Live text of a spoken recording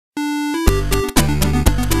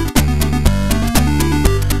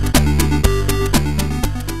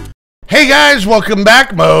Hey guys, welcome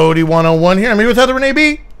back. Modi 101 here. I'm here with Heather Renee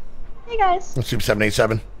B. Hey guys. Let's do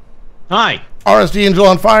 787. Hi. RSD Angel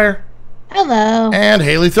on Fire. Hello. And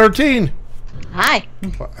Haley13. Hi.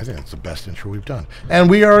 Well, I think that's the best intro we've done. And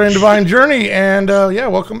we are in Divine Journey. And yeah,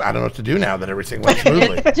 welcome. I don't know what to do now that everything went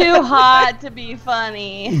smoothly. It's too hot to be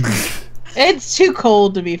funny. It's too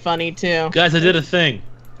cold to be funny too. Guys, I did a thing.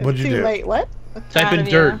 What'd you do? Wait, what? Type in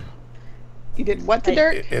dirt. You did what to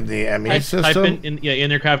dirt? In the ME system? Type in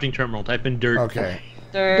their crafting terminal. Type in dirt. Okay.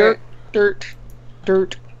 Dirt.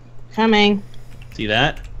 Coming. See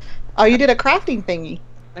that? Oh, you did a crafting thingy.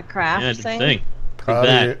 The craft Yeah, I did a thing. thing.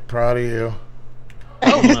 Proud of you.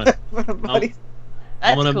 I'm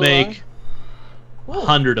gonna cool. make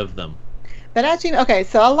 100 of them. That actually, okay,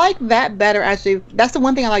 so I like that better actually. That's the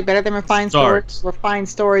one thing I like better than refined storage. Start. Refined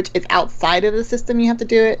storage is outside of the system, you have to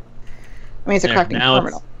do it. I mean, it's a There, crafting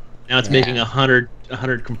terminal. Now it's making 100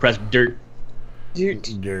 compressed dirt.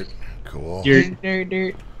 Dirt. Cool.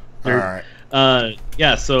 Dirt. Alright.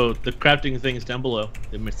 Yeah, so the crafting things down below.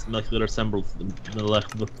 The molecular symbols the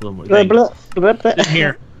left of the Blah, blah, blah, blah. in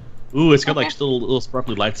here. Ooh, it's got like little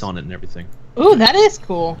sparkly lights on it and everything. Ooh, that is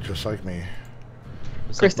cool. Just like me.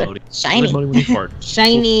 It's CHRISTA, like Modi. shiny. Like Modi when you fart.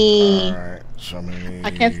 Shiny. Alright. So many.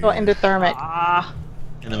 I can't spell endothermic. Ah,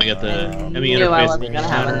 And then we got the ME knew I interface. wasn't gonna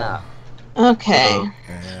have enough. Okay.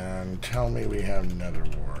 And tell me we have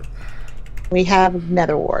netherwort. We have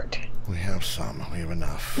netherwort. We have some. We have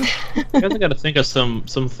enough. I guess I got to think of some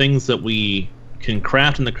things that we can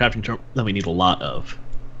craft in the crafting term that we need a lot of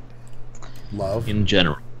Love. in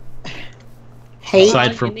general. Hate.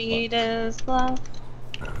 Aside All from you need is love.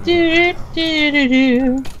 Do.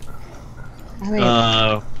 I mean,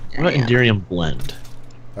 what about Enderium blend?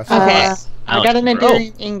 That's Okay. nice. I got an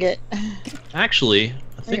Enderium ingot. Actually,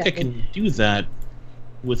 I think Yeah. I can do that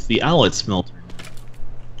with the alloy smelter.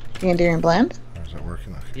 The Enderium blend. How's that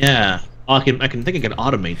working? Yeah, oh, I think I can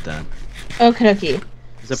automate that. Okie dokie.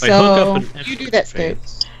 'Cause if I hook up an you do that, Stu.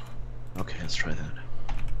 interface- Okay, let's try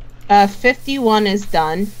that. 51 is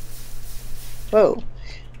done. Whoa.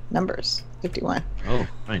 Numbers. 51. Oh,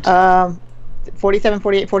 right. 47,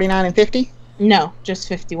 48, 49, and 50? No, just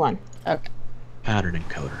 51. Okay. Pattern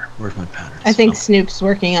encoder. Where's my pattern? I think Oh. Snoop's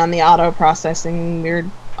working on the auto processing weird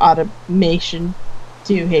automation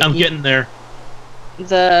too. Hickey. I'm getting there.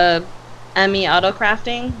 The ME auto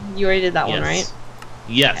crafting. You already did that one, right?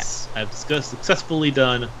 Yes, I've successfully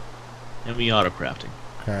done ME auto crafting.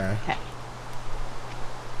 Okay.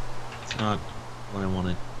 It's not what I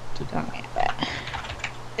wanted to do. Don't get that.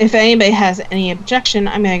 If anybody has any objection,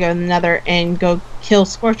 I'm gonna go to the Nether and go kill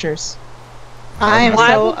Scorchers. I am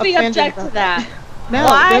Why so would we offended object to about that? No,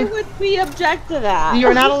 Why then would we object to that?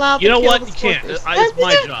 you're not allowed You to know kill what? the You can't. scorchers. It's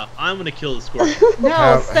my job. I'm gonna kill the scorpion. No,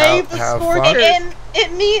 Have- save the have fun. scorchers. And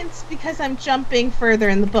it means because I'm jumping further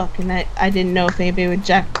in the book, and I didn't know if anybody would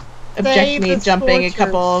object Save me the jumping a Scorchers.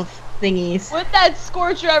 couple of thingies. What'd that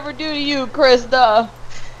scorcher ever do to you, Krista?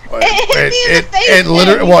 It hit me in the face It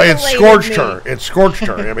literally, and well, it mutilated scorched me. her. It scorched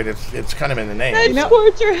her. I mean, it's kind of in the name. That You know-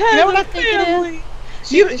 scorcher has you know what I a think it is? family.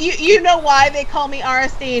 You know why they call me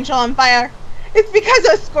RSD Angel on Fire? It's because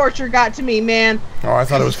a Scorcher got to me, man. Oh, I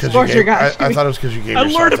thought it was because you Scorcher gave. got I you. thought it was because you gave I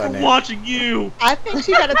yourself learned it that from name. watching you. I think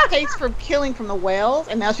she got a taste for killing from the whales,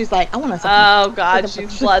 and now she's like, I want something. Oh god,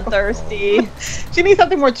 she's bloodthirsty. She needs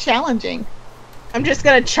something more challenging. I'm just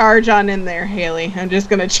gonna charge on in there, Haley. I'm just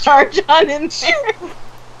gonna charge on in there.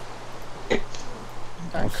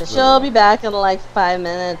 She'll be back in like 5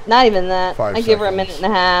 minutes. Not even that. 5 I give her a seconds. minute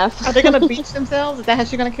and a half. Are they gonna beach themselves? Is that how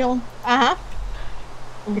she's gonna kill them? Uh-huh.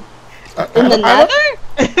 In the nether?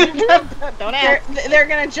 Don't ask. They're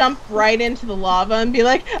gonna jump right into the lava and be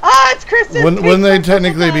like, ah, it's Kristen. Wouldn't they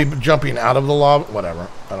technically be jumping out of the lava? Whatever.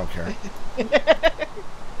 I don't care.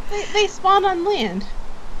 They spawn on land.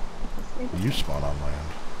 You spawn on land.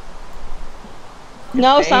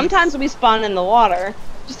 No, Face. sometimes we spawn in the water.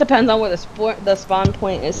 Just depends on where the spawn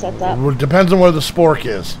point is set up. Well, it depends on where the spork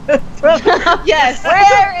is. Yes.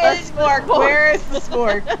 Where is Spork? Where is the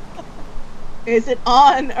Spork? Is it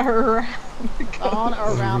on or around the coast? On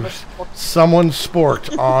or around the spork. Someone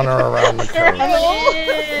sporked on or around the coast.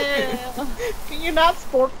 Can you not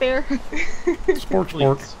spork there? Spork,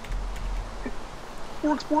 spork.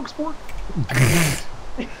 Spork.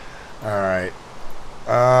 All right.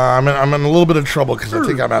 I'm in a little bit of trouble because I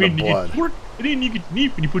think I'm out of blood. And then you get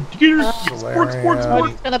neat when you put it together. He's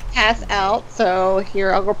gonna pass out, so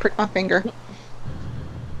here, I'll go prick my finger.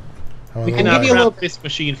 I'm We a can little- give you a little- craft this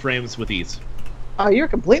machine frames with ease. Oh, you're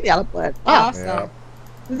completely out of blood. Wow. Awesome. Yeah.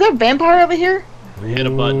 Is there a vampire over here? I hit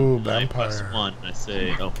a button. Ooh, I press vampire. 1. I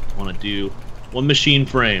say, oh, I want to do one machine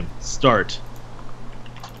frame. Start.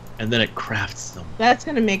 and then it crafts them. That's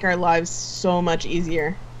gonna make our lives so much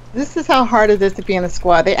easier. This is how hard it is to be in a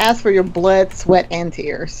squad. They ask for your blood, sweat, and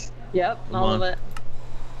tears. Yep, all of it.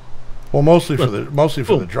 Well, mostly for the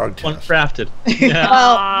drug test. One crafted. Yeah.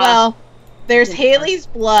 Well, there's Haley's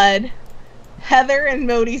blood, Heather and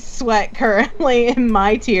Modi's sweat currently, and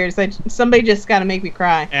my tears. Somebody just got to make me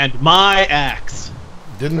cry. And my axe.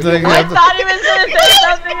 Didn't think. I thought he was gonna say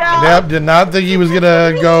something else. Yep, did not think he was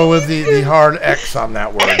gonna go with the hard X on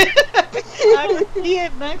that word. He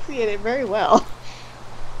enunciated very well.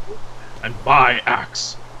 And my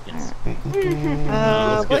axe. Yes.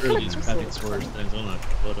 Let's What get rid of kind these of crafting swords things. I'm gonna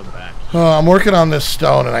put them back. Oh, I'm working on this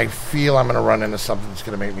stone, and I feel I'm gonna run into something that's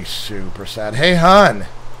gonna make me super sad. Hey, hon.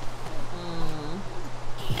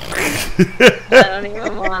 I don't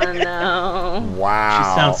even want to know. Wow. She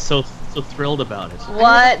sounds so thrilled about it.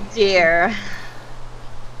 What, dear?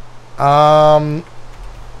 Do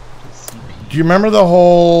you remember the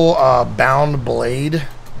whole bound blade?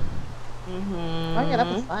 Mm-hmm. Oh yeah, that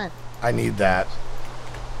was fun. I need that.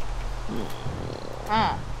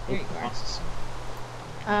 Ah, here you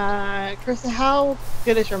are. Krista, how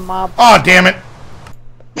good is your mob? Oh, damn it!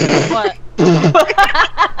 What?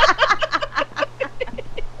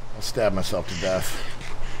 I'll stab myself to death.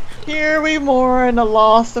 Here we mourn the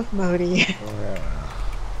loss of Modi.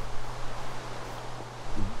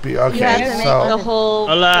 Okay, You have to make the so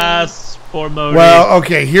whole Alas, poor Modi. well,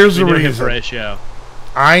 okay. Here's the reason. Ratio.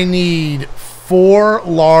 I need 4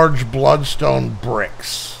 large bloodstone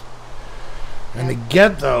bricks, and to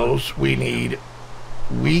get those, we need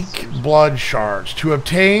weak blood shards. To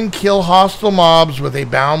obtain, kill hostile mobs with a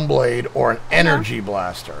bound blade or an energy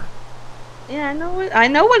blaster. Yeah, I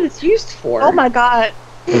know what it's used for. Oh my god.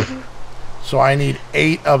 So I need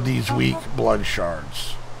 8 of these weak blood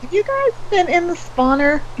shards. Have you guys been in the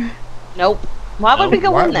spawner? Nope. Why would we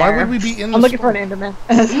go in there? Why would we be in? I'm looking for an Enderman.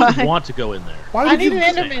 That's I fine. want to go in there. Why I would need you?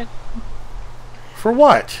 an Enderman. For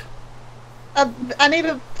what? I need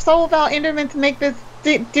a soul val Enderman to make this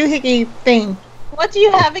doohickey thing. What do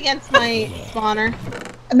you have against my spawner?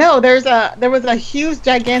 No, there was a huge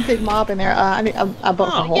gigantic mob in there. I built a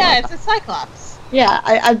whole. Yeah, it's a Cyclops. Yeah,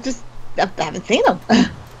 I haven't seen them.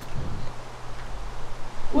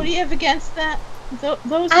 What do you have against that? Those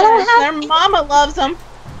I don't guys, have- their mama loves them.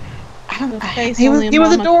 He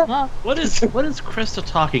was adorable. What is Krista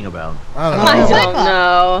talking about? I don't I know. don't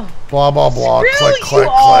know. Blah blah blah. Screw Click you click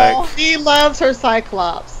all. click. She loves her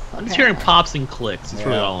Cyclops. I'm just hearing pops and clicks. That's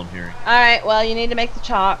really Yeah. all I'm hearing. All right. Well, you need to make the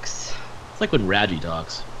chalks. It's like when Raji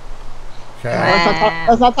talks. Okay.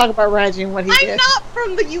 Let's not talk about Reggie and what he I'm did. not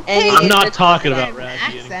from the UK. And I'm not it's talking I about have an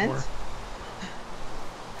Raji accent. anymore.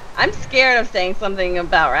 I'm scared of saying something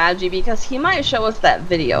about Raji because he might show us that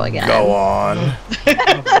video again. Go on.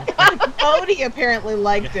 Bodhi apparently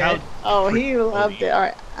liked How- it. Oh, he loved it. All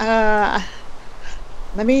right.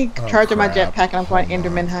 Let me Oh, charge on my crap. jetpack and I'm going Hold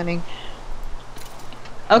on. Enderman hunting.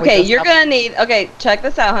 Okay, Wait, you're gonna need. Okay, check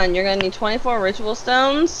this out, hon. You're gonna need 24 ritual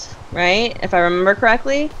stones, right? If I remember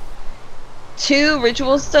correctly. 2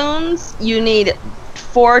 ritual stones. You need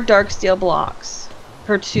 4 dark steel blocks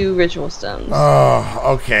per 2 ritual stones. Oh,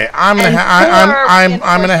 okay. I'm gonna And I'm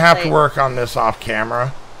 4 gonna have to reinforced work on this off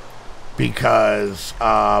camera because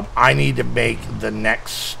I need to make the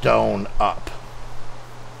next stone up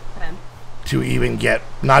Okay. to even get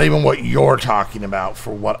not even what you're talking about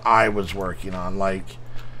for what I was working on. Like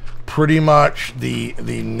pretty much the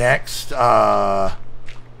next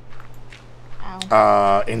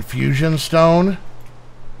infusion stone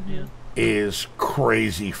Yeah. is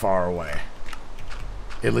crazy far away.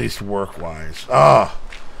 At least work-wise. Oh.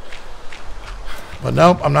 But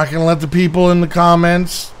nope, I'm not going to let the people in the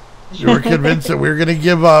comments who are convinced that we're going to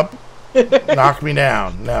give up knock me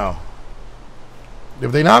down. No.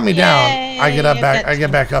 If they knock me down, I get up Yay, back. I that's-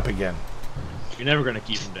 get back up again. You're never gonna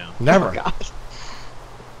keep him down. Never.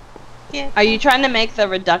 Yeah. Are you trying to make the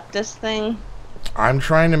reductus thing? I'm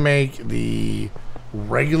trying to make the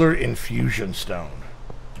regular infusion stone.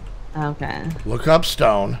 Okay. Look up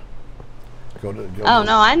stone. Go to. Oh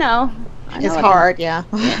no, I know. It's hard, yeah.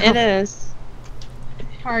 It is.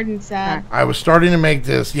 Hard and sad. I was starting to make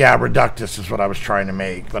this. Yeah, reductus is what I was trying to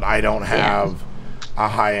make, but I don't have a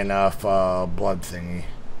high enough blood thingy.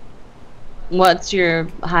 What's your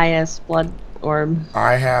highest blood orb?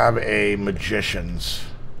 I have a magician's,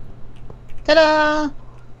 Ta-da!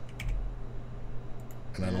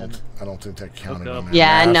 and I don't think that counted Look on up. that.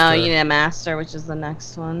 Yeah, no, Master. you need a master, which is the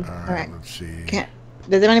next one. All right, Alright. let's see.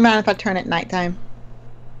 Does anybody mind if I turn it nighttime?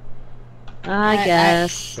 I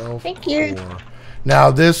guess. Thank you.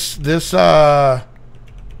 Now this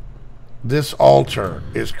altar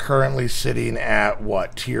is currently sitting at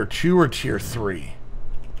what, tier 2 or tier 3?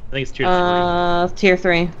 think it's tier 3. Tier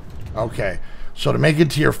 3. Okay. So to make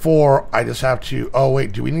it tier 4, I just have to. Oh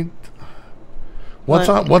wait, do we need? What's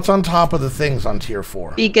on top of the things on tier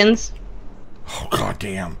 4? Beacons. Oh god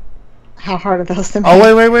damn. How hard are those to make?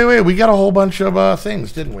 Oh wait. We got a whole bunch of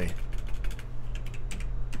things, didn't we?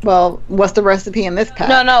 Well, what's the recipe in this pack?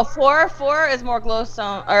 No. 4 is more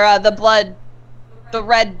glowstone or the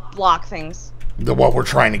red block things. What we're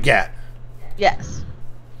trying to get. Yes.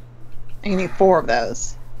 You need 4 of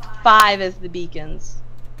those. 5 is the beacons.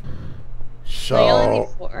 So you only need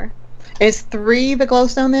 4. Is 3 the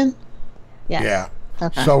glowstone then? Yes. Yeah.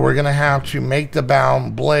 Okay. So we're gonna have to make the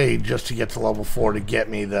bound blade just to get to level 4 to get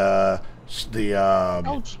me the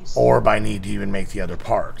orb I need to even make the other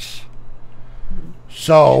parts.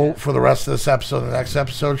 So for the rest of this episode and the next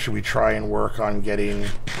episode, should we try and work on getting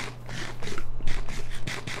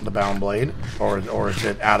the bound blade, or is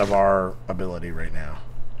it out of our ability right now?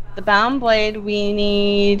 The bound blade, we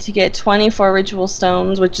need to get 24 ritual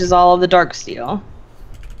stones, which is all of the dark steel.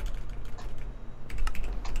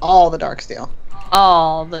 All the dark steel.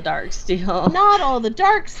 All the dark steel. Not all the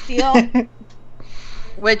dark steel.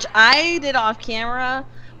 Which I did off camera.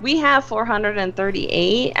 We have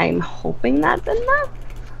 438. I'm hoping that's enough.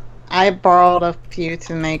 I borrowed a few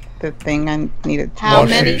to make the thing I needed to. How Well,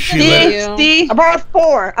 many? she did you? I borrowed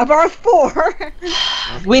 4. I borrowed 4.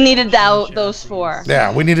 We needed those 4.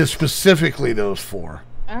 Yeah, we needed specifically those 4.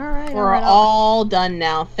 All right. We're all done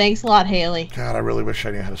now. Thanks a lot, Haley. God, I really wish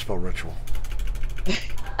I knew how to spell ritual.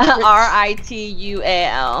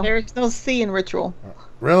 Ritual. There's no C in ritual.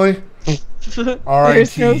 Really?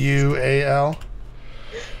 R-I-T-U-A-L?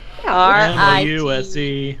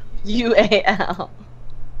 RITUSE.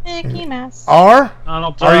 Mickey Mouse. R?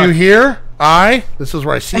 Donald Are Duck. you here? I? This is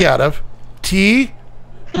where I see out of. T?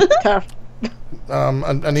 Tough.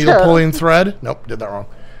 A needle pulling thread? Nope, did that wrong.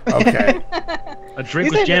 Okay. A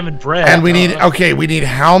drink with jam and bread. And we need, okay, we need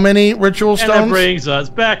how many ritual And that stones? brings us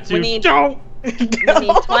back to. We need- Don't! We need 20.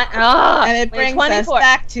 And it brings us 24.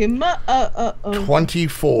 back to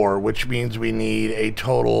 24, which means we need a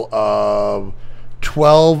total of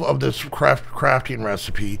 12 of this crafting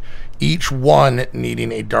recipe, each one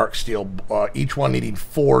needing a dark steel, each one needing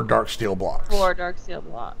 4 dark steel blocks. 4 dark steel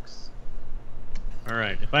blocks.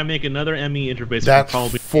 Alright, if I make another ME interface, That's it'll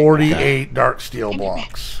probably 48 dark steel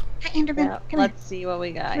blocks. Hi, Enderman. Yeah, Come let's see what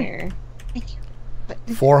we got here. here.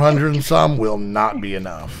 400 and some will not be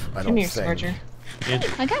enough, I Come don't here, think. Scorcher.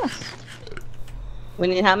 I got us. We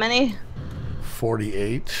need how many?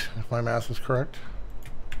 48, if my math is correct.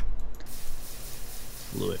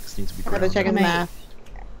 Luix needs to be I gotta check his Mate. math.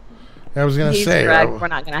 I was going to He's say, correct. We're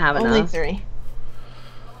not gonna have Only enough. 3.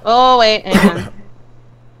 Oh wait, hang on.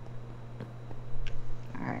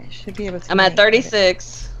 Alright, should be able to. I'm at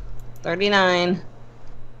 36, 39,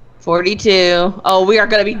 42. Oh, we are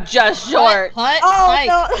gonna be just short. Hut, Oh,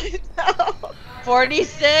 no.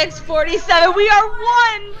 46, 47. We are 1.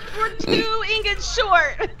 We're 2 ingots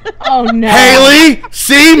short. Oh no. Haley,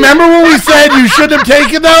 see, remember when we said you shouldn't have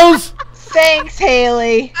taken those? Thanks,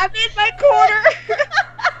 Haley. I'm in my corner.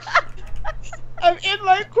 I'm in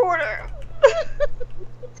my corner.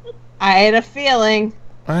 I had a feeling.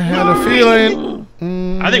 I had a feeling.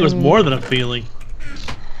 I think it was more than a feeling.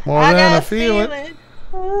 More I than got a feeling.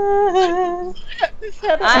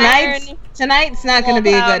 Tonight's not going to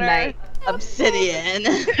be a good night. Obsidian.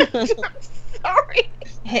 Sorry.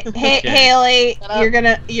 Haley, you're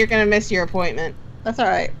gonna miss your appointment. That's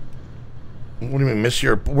alright. What do you mean, miss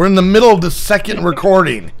your? We're in the middle of the second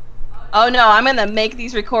recording. Oh no, I'm gonna make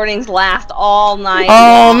these recordings last all night.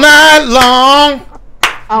 All night long.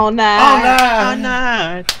 All night. All night.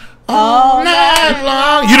 night. All night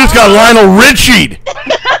long. You just got Lionel Richie.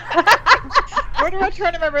 Where do I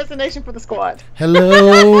turn in my resignation for the squad?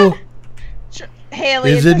 Hello.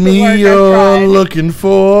 Haley, Is it doesn't me work, I've you're tried. looking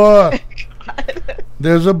for?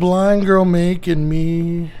 There's a blind girl making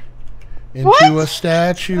me into What? a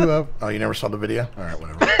statue of. Oh, you never saw the video? All right,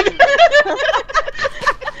 whatever.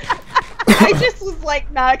 I just was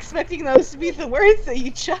like not expecting those to be the words that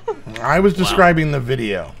you chose. I was describing the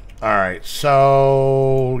video. All right,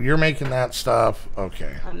 so you're making that stuff.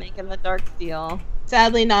 Okay. I'm making the dark steel.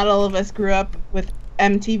 Sadly, not all of us grew up with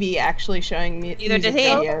MTV actually showing me Neither did music he.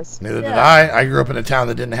 videos. Neither did I. I grew up in a town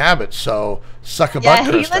that didn't have it, so suck a Yeah,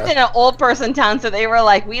 butt, he Krista. lived in an old person town, so they were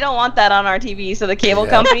like, we don't want that on our TV, so the cable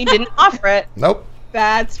Yeah. company didn't offer it. Nope.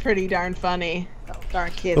 That's pretty darn funny.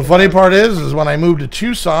 Darn kids. The funny part is when I moved to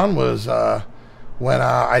Tucson was when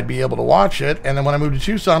I'd be able to watch it, and then when I moved to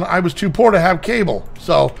Tucson, I was too poor to have cable.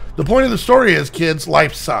 So the point of the story is, kids,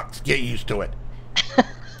 life sucks. Get used to it.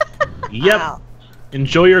 Yep. Wow.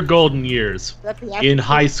 Enjoy your golden years That's the in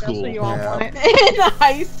high special school. You all Yeah. wanted. In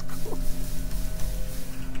high school.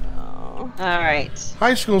 Oh. All right.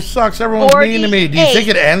 High school sucks. Everyone's mean to me. Do you think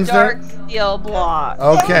it ends dark there? steel blocks.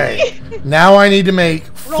 Okay. Now I need to make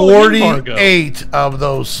Roll in, Margo. 48 of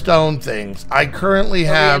those stone things. I currently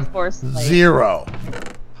have Reinforced plate. 0.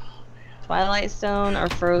 Twilight stone or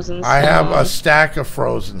frozen stone? I have a stack of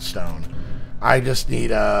frozen stone. I just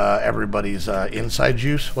need everybody's inside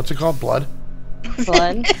juice. What's it called? Blood?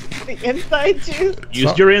 blood. The inside juice.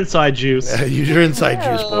 Use your inside juice. Use your inside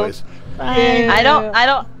juice, Ew. boys. Fine. I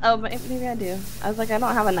don't. Oh, maybe I do. I was like, I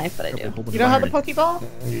don't have a knife, but I do. You don't have the Pokeball?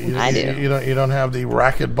 I do. You don't have the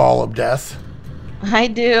racquetball of death. I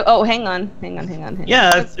do. Oh, hang on.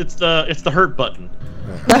 Yeah, it's the hurt button.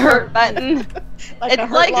 The hurt button. Like the It's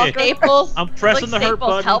hurt like locker? Staples. I'm pressing like the hurt Staples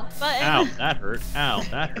button. help button. Ow, that hurt. Ow,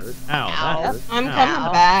 that hurt. Ow, that hurt. I'm Ow.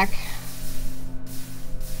 coming back.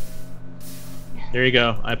 There you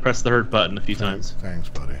go. I pressed the hurt button a few times. Thanks,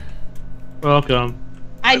 buddy. Welcome.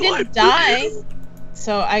 I didn't die,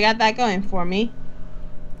 so I got that going for me.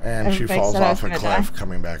 And Everybody she falls said I was off a gonna cliff die.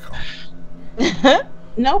 coming back home.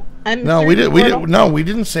 Nope. I'm No, through we the did. We portal. did. No, we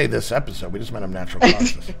didn't say this episode. We just meant of natural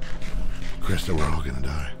causes. Krista, we're all gonna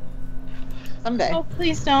die. Someday. Oh,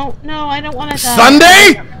 please don't. No, I don't want to die.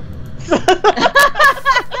 Sunday.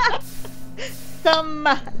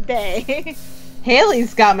 Someday.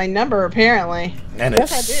 Haley's got my number apparently. And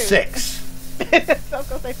Yes, it's I do. 6. So I'll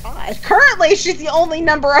go say 5. Currently, she's the only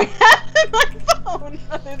number I have in my phone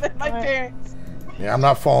other than my Alright. parents. Yeah, I'm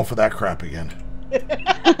not falling for that crap again.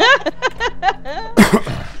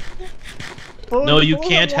 No, you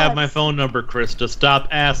can't have my phone number, Krista. Stop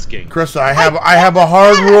asking. Krista, I have a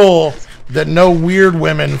hard rule that no weird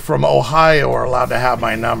women from Ohio are allowed to have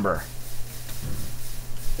my number.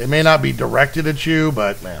 It may not be directed at you,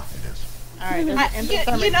 but well, it is. Alright,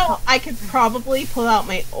 You know, I could probably pull out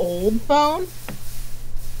my old phone.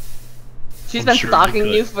 She's I'm been sure you stalking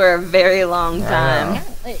could. you for a very long I time.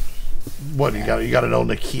 know. What you got an old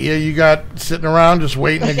Nokia you got sitting around just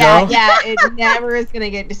waiting to Yeah, go? yeah, it never is gonna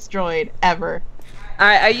get destroyed ever.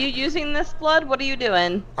 Alright, are you using this blood? What are you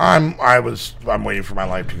doing? I'm waiting for my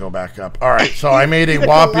life to go back up. All right, so I made a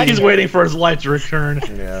whopping. He's waiting for his life to return.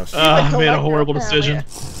 Yes. I made a horrible decision.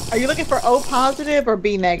 Are you looking for O positive or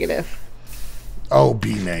B negative? Oh,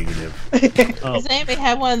 B negative. Oh, Does anybody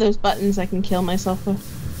have one of those buttons I can kill myself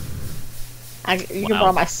with? You can Wow.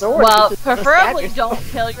 borrow my sword. Well, Just preferably stab don't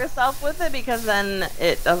kill yourself with it because then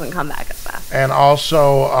it doesn't come back as fast. And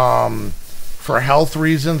also, for health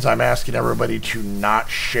reasons, I'm asking everybody to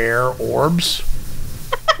not share orbs.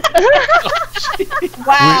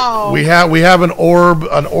 Wow. We have an orb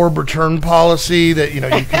return policy that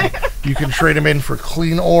you can trade them in for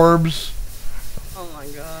clean orbs. Oh my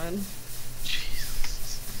god.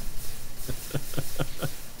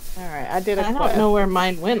 Alright, I did a I don't quest. know where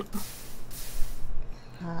mine went.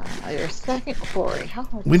 Your second quarry. How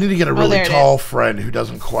hard? We need to get a Oh, really there it tall friend who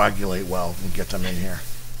doesn't coagulate well and get them in here.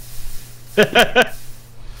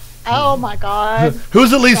 Oh my god.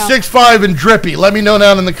 Who's at least 6'5" and drippy? Let me know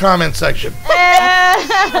down in the comment section. For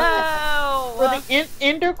the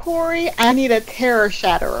ender quarry, I need a terror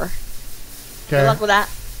shatterer. Good Okay. luck with that.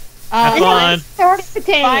 have fun.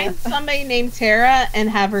 Find somebody named Tara and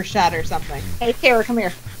have her shatter something. Hey Tara, come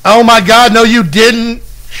here. Oh my God! No, you didn't.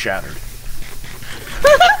 Shattered.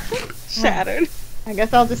 Shattered. I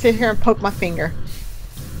guess I'll just sit here and poke my finger.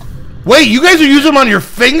 Wait, you guys are using them on your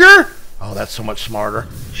finger? Oh, that's so much smarter.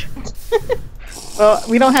 Well,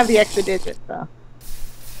 we don't have the extra digit, so.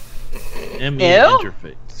 ME Ew.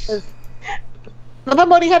 interface.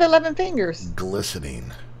 Nobody had 11 fingers.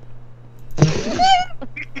 Glistening.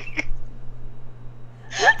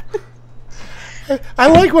 I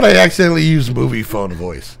like when I accidentally use movie phone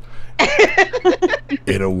voice.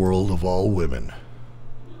 In a world of all women,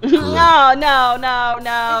 No.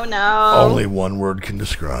 only one word can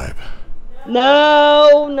describe.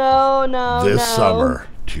 No. This summer,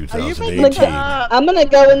 making 2018. I'm gonna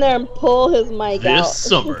go in there and pull his mic out. This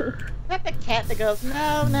summer. Not the cat that goes,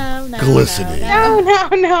 no. Glistening.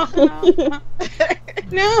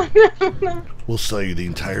 No. We'll sell you the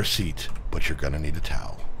entire seat, but you're gonna need a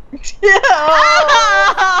towel.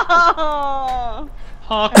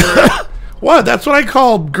 Hawker. What? That's what I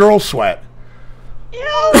call girl sweat.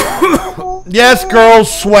 Yes, girl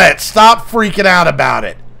sweat. Stop freaking out about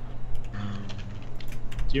it.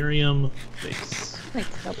 Durium face.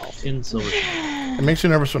 In silver. It makes me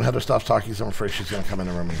nervous when Heather stops talking, so I'm afraid she's gonna come in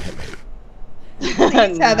the room and hit me.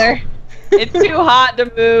 Thanks, Heather. It's too hot to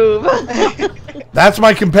move. That's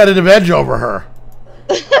my competitive edge over her.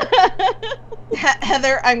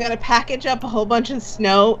 Heather, I'm gonna package up a whole bunch of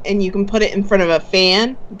snow, and you can put it in front of a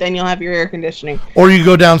fan. Then you'll have your air conditioning. Or you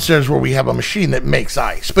go downstairs where we have a machine that makes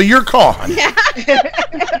ice. But your call, honey. Yeah.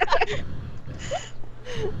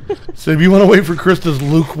 So if you want to wait for Krista's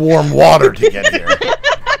lukewarm water to get here,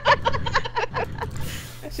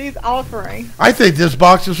 She's offering. I think this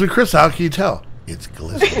box is for Krista. How can you tell? It's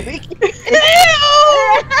glistening.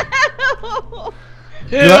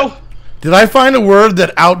 Ew. Did I find a word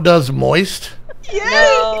that outdoes moist?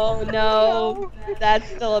 No, that's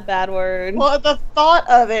still a bad word. Well, the thought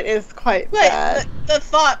of it is quite bad. But the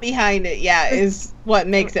thought behind it, is what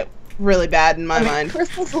makes it really bad in my mind.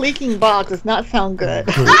 Krista's leaking box does not sound good.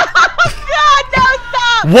 God, no,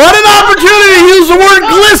 stop! What an opportunity to use the word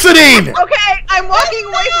glistening! Okay, I'm walking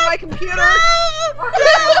away from my computer.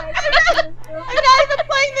 I'm not even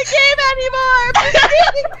playing the game anymore.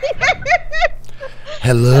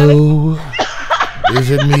 Hello, is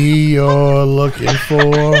it me you're looking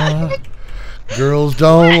for? Girls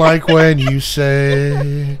don't like when you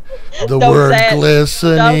say the Don't word say it.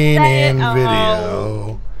 glistening Don't say it. in Oh.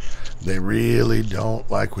 video. They really don't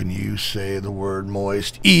like when you say the word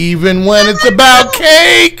moist, even when it's about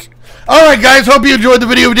cake. All right, guys, hope you enjoyed the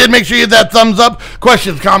video. If you did, make sure you hit that thumbs up.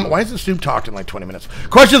 Questions, comments. Why isn't Snoop talking like 20 minutes?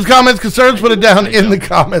 Questions, comments, concerns, put it down in the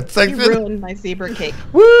comments You section. ruined my zebra cake.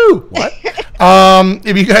 Woo! What?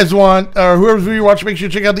 If you guys want, or whoever's you're watching, make sure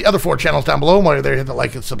you check out the other 4 channels down below. While you're there, hit the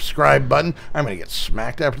like and subscribe button. I'm going to get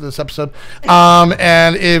smacked after this episode.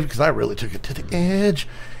 And because I really took it to the edge.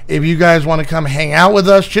 If you guys want to come hang out with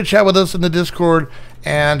us, chit-chat with us in the Discord,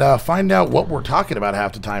 and find out what we're talking about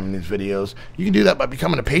half the time in these videos, you can do that by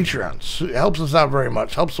becoming a Patreon. So it helps us out very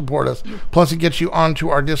much, helps support us. Plus, it gets you onto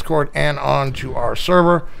our Discord and onto our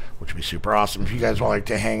server, which would be super awesome. If you guys would like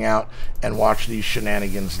to hang out and watch these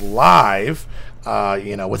shenanigans live,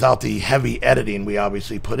 without the heavy editing we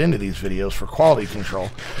obviously put into these videos for quality control,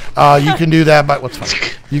 you can do that by, what's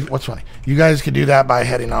funny? You guys can do that by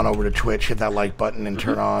heading on over to Twitch, hit that like button, and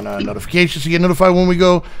turn on notifications to get notified when we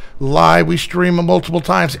go live. We stream multiple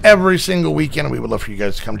times every single weekend, and we would love for you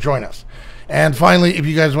guys to come join us. And finally, if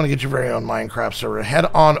you guys want to get your very own Minecraft server, head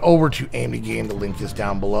on over to Aim to Game. The link is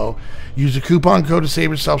down below. Use the coupon code to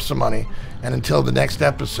save yourself some money. And until the next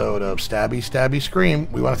episode of Stabby Stabby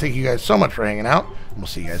Scream, we want to thank you guys so much for hanging out, and we'll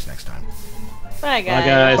see you guys next time. Bye, guys.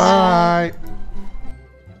 Bye, guys. Bye.